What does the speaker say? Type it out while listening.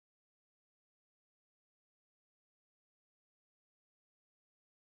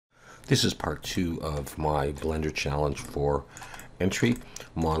This is part 2 of my Blender challenge for entry,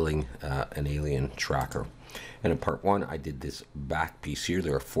 modeling an alien tracker. And in part 1, I did this back piece here.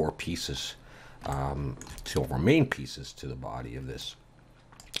 There are 4 pieces, 4 main pieces to the body of this.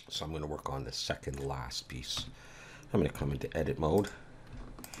 So I'm going to work on the second last piece. I'm going to come into edit mode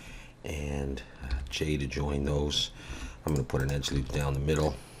and J to join those. I'm going to put an edge loop down the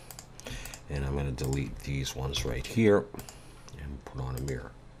middle, and I'm going to delete these ones right here and put on a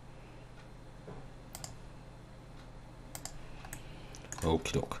mirror.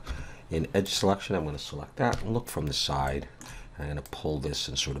 Okie doke. In edge selection, I'm going to select that and look from the side. I'm going to pull this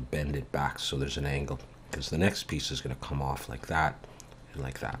and sort of bend it back so there's an angle, because the next piece is going to come off like that and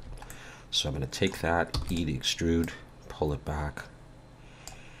like that. So I'm going to take that, E to extrude, pull it back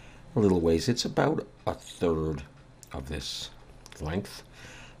a little ways. It's about 1/3 of this length,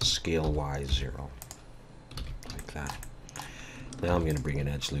 scale Y 0, like that. Now I'm going to bring an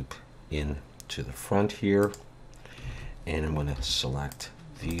edge loop in to the front here, and I'm going to select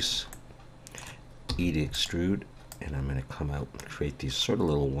these, E to extrude, and I'm going to come out and create these sort of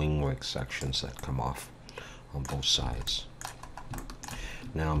little wing-like sections that come off on both sides.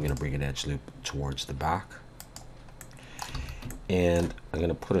 Now I'm going to bring an edge loop towards the back, and I'm going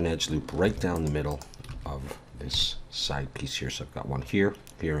to put an edge loop right down the middle of this side piece here. So I've got one here,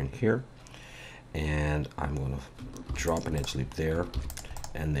 here, and here, and I'm going to drop an edge loop there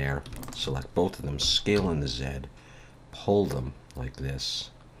and there, select both of them, scale in the Z, pull them like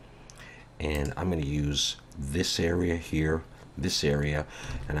this, and I'm going to use this area here, this area,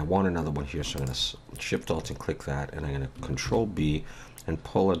 and I want another one here, so I'm going to Shift Alt and click that, and I'm going to Control B and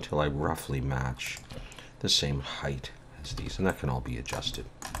pull until I roughly match the same height as these, and that can all be adjusted.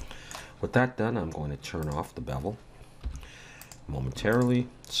 With that done, I'm going to turn off the bevel momentarily,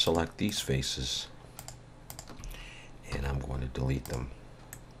 select these faces, and I'm going to delete them.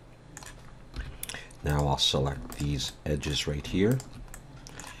 Now I'll select these edges right here,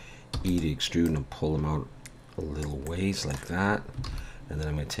 E to extrude, and pull them out a little ways like that, and then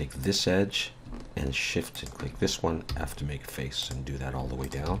I'm going to take this edge and shift and click this one, F to make a face, and do that all the way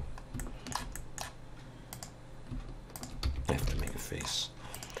down. F to make a face.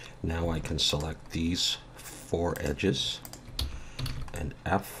 Now I can select these 4 edges and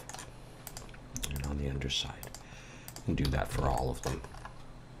F, and on the underside, and do that for all of them.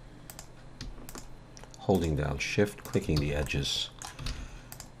 Holding down Shift, clicking the edges,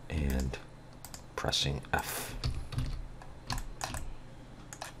 and pressing F.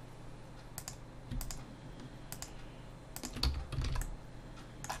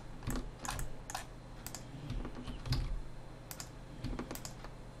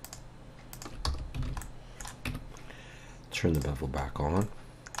 Turn the bevel back on,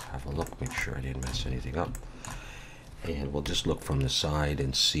 have a look, make sure I didn't mess anything up, and we'll just look from the side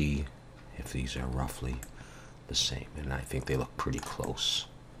and see if these are roughly the same, and I think they look pretty close.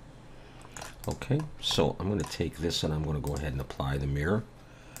 Okay, so I'm going to take this and I'm going to go ahead and apply the mirror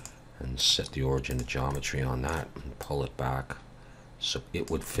and set the origin of geometry on that and pull it back so it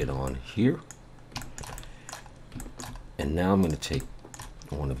would fit on here. And now I'm going to take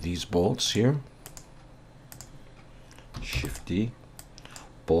one of these bolts here, Shift D,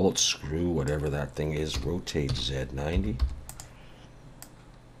 bolt, screw, whatever that thing is, rotate Z 90.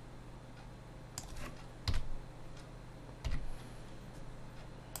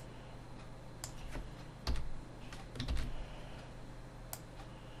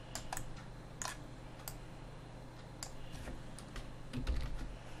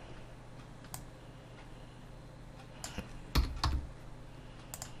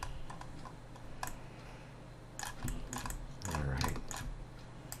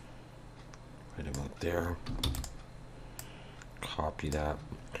 Right about there. Copy that,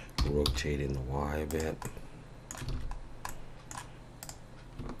 rotate in the Y a bit.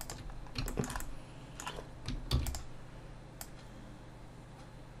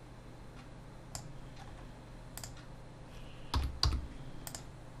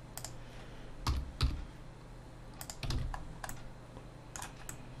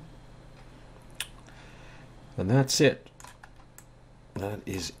 And that's it. That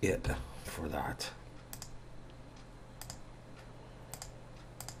is it for that.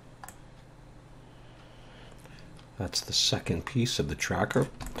 That's the second piece of the tracker,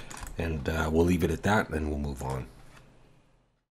 and we'll leave it at that and we'll move on.